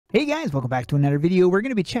Hey guys, welcome back to another video. We're going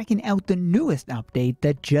to be checking out the newest update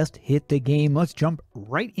that just hit the game. Let's jump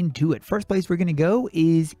right into it. First place we're going to go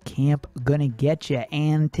is Camp GonnaGetcha,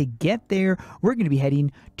 and to get there, we're going to be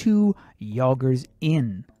heading to Yalger's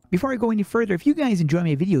Inn. Before I go any further, if you guys enjoy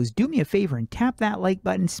my videos, do me a favor and tap that like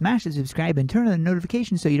button, smash the subscribe, and turn on the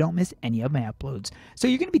notifications so you don't miss any of my uploads. So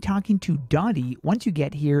you're going to be talking to Dottie once you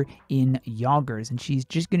get here in Yalger's, and she's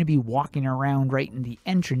just going to be walking around right in the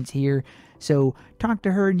entrance here. So talk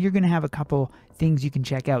to her, and you're going to have a couple things you can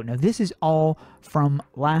check out. Now, this is all from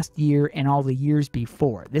last year and all the years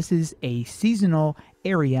before. This is a seasonal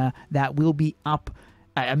area that will be up.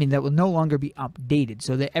 That will no longer be updated,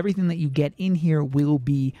 so that everything that you get in here will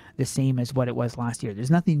be the same as what it was last year.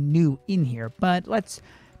 There's nothing new in here, but let's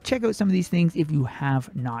check out some of these things if you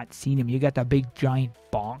have not seen them. You got the big giant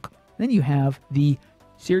bonk. Then you have the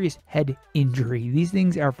serious head injury. These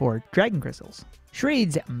things are for dragon crystals.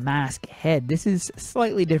 Shrade's mask head. This is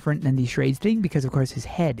slightly different than the Shrade's thing because, of course, his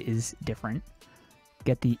head is different.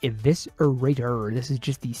 Get the Eviscerator. This is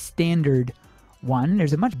just the standard one.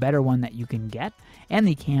 There's a much better one that you can get. And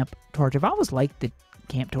the camp torch. I've always liked the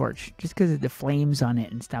camp torch just because of the flames on it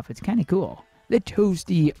and stuff. It's kind of cool. The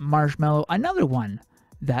toasty marshmallow. Another one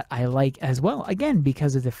that I like as well. Again,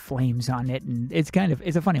 because of the flames on it. And it's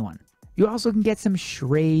a funny one. You also can get some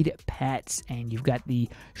Shrade pets. And you've got the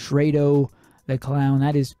Shrado the clown.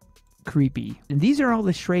 That is creepy. And these are all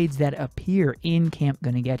the Shrades that appear in Camp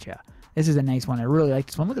GonnaGetcha. This is a nice one. I really like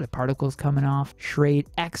this one. Look at the particles coming off. Shrade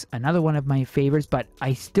X, another one of my favorites, but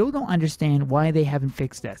I still don't understand why they haven't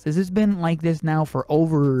fixed this. This has been like this now for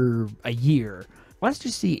over a year. Let's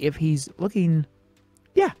just see if he's looking...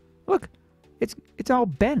 Yeah, look. It's all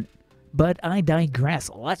bent. But I digress.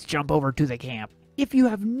 Let's jump over to the camp. If you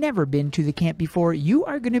have never been to the camp before, you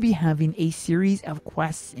are going to be having a series of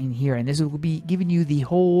quests in here, and this will be giving you the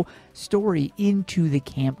whole story into the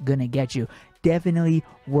Camp GonnaGetcha. Definitely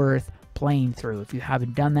worth playing through. If you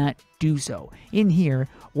haven't done that, do so. In here,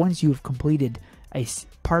 once you've completed a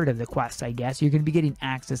part of the quest, I guess, you're going to be getting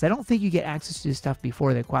access. I don't think you get access to this stuff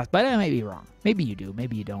before the quest, but I might be wrong. Maybe you do,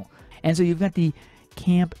 maybe you don't. And so you've got the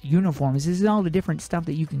camp uniforms. This is all the different stuff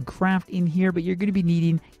that you can craft in here, but you're going to be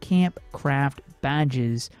needing camp craft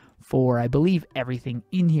badges for, I believe, everything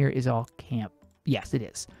in here is all camp. Yes, it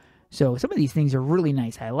is. So some of these things are really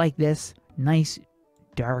nice. I like this. Nice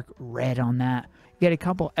dark red on that. You get a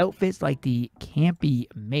couple outfits like the Campy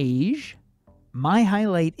Mage. My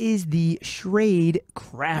highlight is the Shrade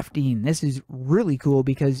crafting. This is really cool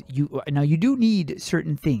because you do need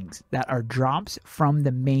certain things that are drops from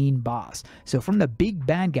the main boss. So from the big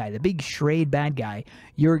bad guy, the big Shrade bad guy,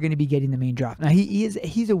 you're going to be getting the main drop. Now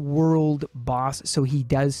he's a world boss, so he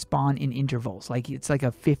does spawn in intervals. Like it's like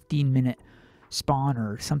a 15-minute spawn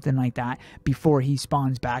or something like that before he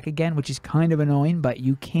spawns back again, which is kind of annoying, but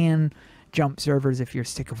you can jump servers if you're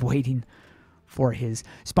sick of waiting for his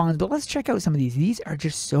spawns. But let's check out some of these. These are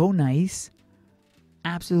just so nice.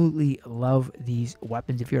 Absolutely love these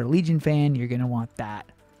weapons. If you're a Legion fan, you're going to want that.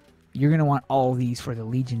 You're going to want all these for the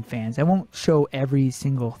Legion fans. I won't show every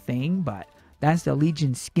single thing, but that's the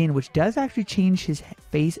Legion skin, which does actually change his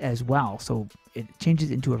face as well. So it changes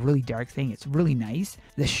into a really dark thing. It's really nice.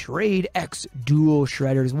 The Shrade X Dual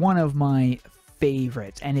Shredder is one of my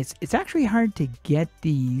favorites. And it's actually hard to get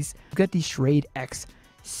these. I've got the Shrade X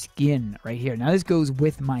skin right here. Now this goes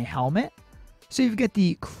with my helmet. So you've got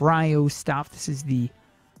the cryo stuff. This is the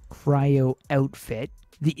cryo outfit.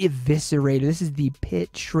 The Eviscerator. This is the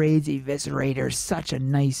Pit Shrade's Eviscerator. Such a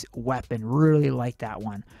nice weapon. Really like that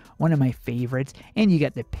one. One of my favorites. And you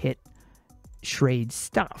got the Pit Shrade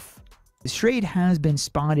stuff. The Shrade has been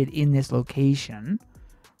spotted in this location.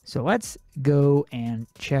 So let's go and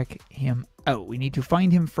check him out. We need to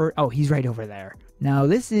find him first. Oh, he's right over there. Now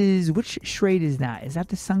this is, which Shrade is that? Is that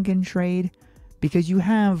the Sunken Shrade? Because you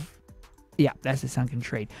have, yeah, that's the Sunken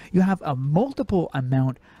Shrade. You have a multiple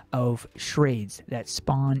amount of Shrades that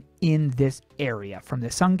spawn in this area. From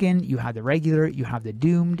the Sunken, you have the regular, you have the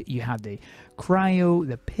Doomed, you have the Cryo,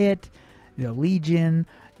 the Pit, the Legion,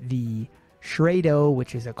 the Shrado,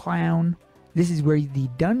 which is a clown. This is where the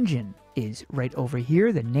dungeon is, right over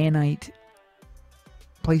here, the nanite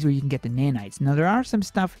place where you can get the nanites. Now there are some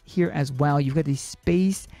stuff here as well. You've got the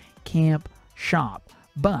Space Camp shop,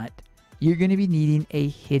 but you're going to be needing a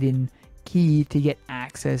hidden key to get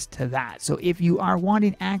access to that. So if you are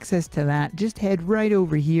wanting access to that, just head right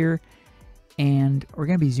over here, and we're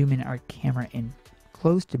going to be zooming our camera in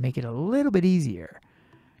close to make it a little bit easier.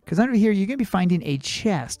 Because under here, you're going to be finding a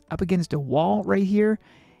chest up against a wall right here.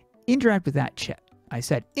 Interact with that chest. I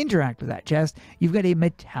said interact with that chest. You've got a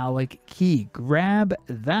metallic key. Grab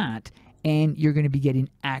that, and you're going to be getting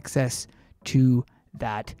access to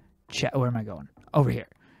that where am I going? Over here.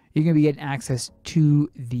 You're going to be getting access to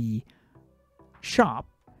the shop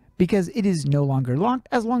because it is no longer locked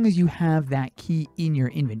as long as you have that key in your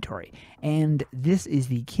inventory. And this is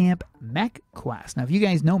the Camp Mech Quest. Now, if you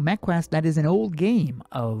guys know Mech Quest, that is an old game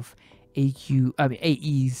of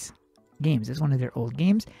AE's games. It's one of their old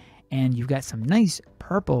games. And you've got some nice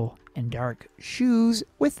purple and dark shoes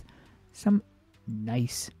with some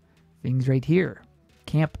nice things right here.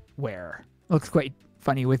 Camp wear. Looks quite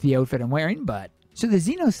funny with the outfit I'm wearing, but... So the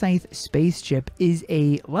Xenoscythe spaceship is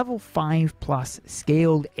a level 5+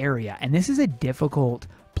 scaled area, and this is a difficult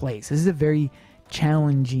place. This is a very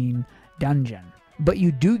challenging dungeon. But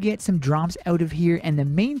you do get some drops out of here, and the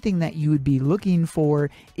main thing that you would be looking for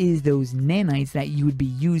is those nanites that you would be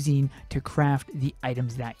using to craft the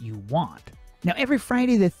items that you want. Now, every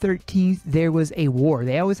Friday the 13th, there was a war.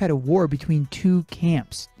 They always had a war between two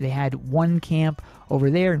camps. They had one camp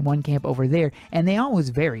over there and one camp over there, and they always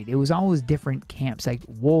varied. It was always different camps, like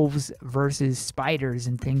wolves versus spiders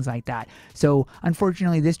and things like that. So,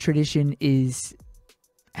 unfortunately, this tradition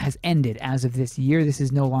has ended as of this year. This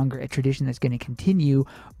is no longer a tradition that's going to continue,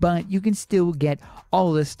 but you can still get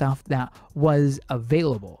all the stuff that was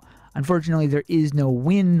available. Unfortunately, there is no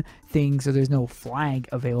win thing, so there's no flag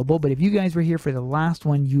available, but if you guys were here for the last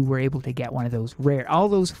one, you were able to get one of those rare. All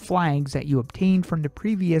those flags that you obtained from the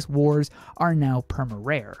previous wars are now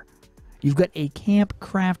perma-rare. You've got a camp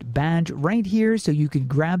craft badge right here, so you could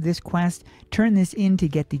grab this quest, turn this in to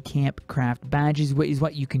get the camp craft badges, which is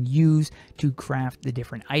what you can use to craft the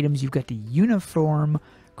different items. You've got the uniform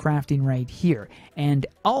crafting right here, and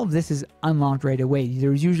all of this is unlocked right away. There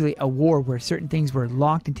was usually a war where certain things were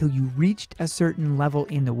locked until you reached a certain level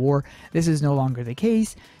in the war. This is no longer the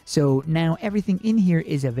case, so now everything in here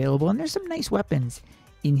is available, and there's some nice weapons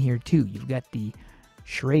in here too. You've got the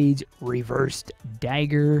Shrade's reversed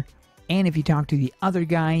dagger, and if you talk to the other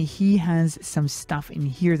guy, he has some stuff in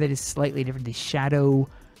here that is slightly different. The shadow,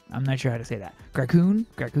 I'm not sure how to say that,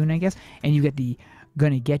 Garcoon I guess, and you got the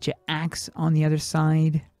GonnaGetcha axe on the other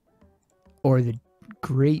side, or the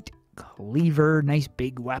Great Cleaver, nice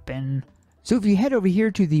big weapon. So if you head over here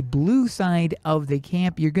to the blue side of the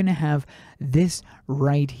camp, you're going to have this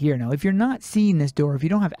right here. Now, if you're not seeing this door, if you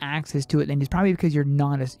don't have access to it, then it's probably because you're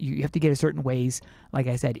not, you have to get a certain ways, like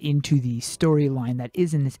I said, into the storyline that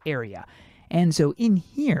is in this area. And so in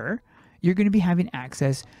here, you're going to be having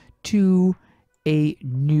access to a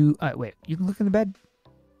new, wait, you can look in the bed?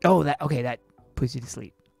 Oh, okay, that puts you to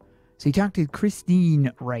sleep. So you talk to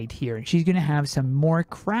Christine right here, and she's going to have some more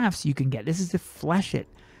crafts you can get. This is the Flesh It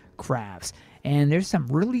crafts, and there's some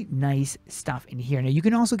really nice stuff in here. Now, you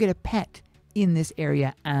can also get a pet in this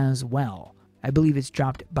area as well. I believe it's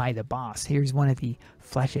dropped by the boss. Here's one of the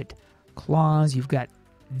Flesh It claws. You've got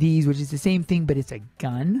these, which is the same thing, but it's a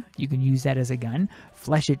gun. You can use that as a gun.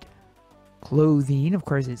 Flesh It clothing, of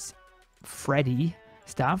course, it's Freddy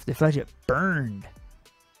stuff. The Flesh It burned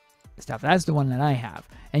stuff, that's the one that I have.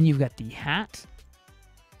 And you've got the hat,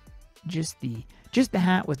 just the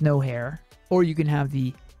hat with no hair, or you can have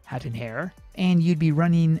the hat and hair, and you'd be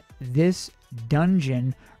running this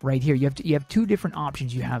dungeon right here. You have two different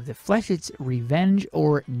options. You have the Flesh It's Revenge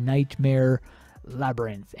or Nightmare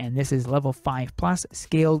Labyrinth, and this is level 5+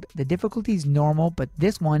 scaled. The difficulty is normal, but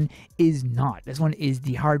this one is not. This one is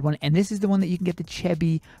the hard one, and this is the one that you can get the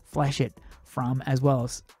Chibi Flesh It from, as well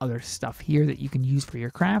as other stuff here that you can use for your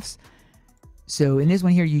crafts. So in this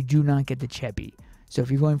one here, you do not get the Chibi. So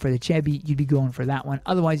if you're going for the Chibi, you'd be going for that one.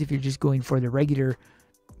 Otherwise, if you're just going for the regular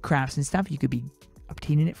crafts and stuff, you could be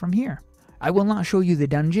obtaining it from here. I will not show you the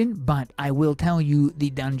dungeon, but I will tell you the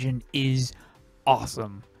dungeon is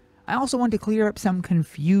awesome. I also want to clear up some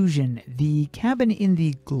confusion. The cabin in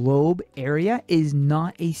the globe area is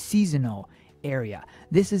not a seasonal area.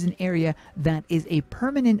 This is an area that is a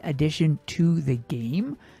permanent addition to the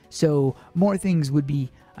game. So more things would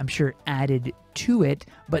be, I'm sure, added to it,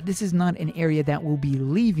 but this is not an area that will be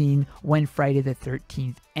leaving when Friday the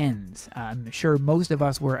 13th ends. I'm sure most of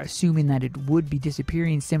us were assuming that it would be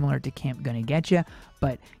disappearing, similar to Camp GonnaGetcha,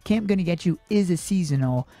 but Camp GonnaGetcha is a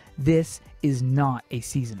seasonal. This is not a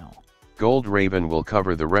seasonal. Gold Raven will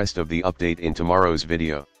cover the rest of the update in tomorrow's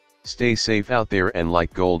video. Stay safe out there, and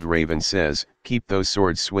like Gold Raven says, keep those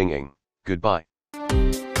swords swinging. Goodbye.